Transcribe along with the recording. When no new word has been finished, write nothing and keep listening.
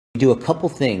do a couple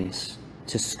things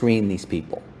to screen these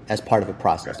people as part of a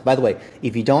process. By the way,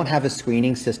 if you don't have a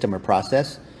screening system or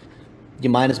process,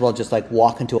 you might as well just like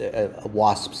walk into a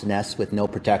wasp's nest with no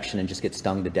protection and just get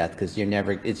stung to death, because you're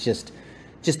never, it's just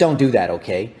don't do that,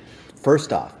 okay?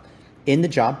 First off, in the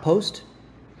job post,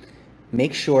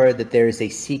 make sure that there is a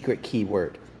secret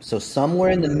keyword. So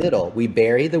somewhere in the middle, we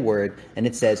bury the word and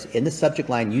it says in the subject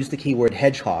line, use the keyword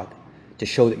hedgehog to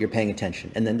show that you're paying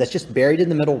attention. And then that's just buried in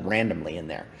the middle randomly in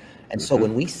there. And so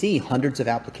when we see hundreds of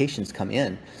applications come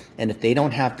in, and if they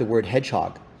don't have the word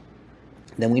hedgehog,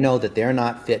 then we know that they're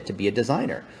not fit to be a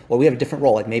designer. Well, we have a different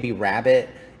role, like maybe Rabbit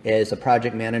is a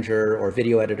project manager or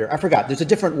video editor. I forgot, there's a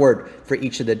different word for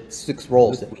each of the 6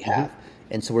 roles that we have.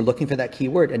 And so we're looking for that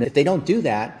keyword. And if they don't do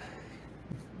that,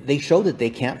 they show that they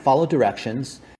can't follow directions.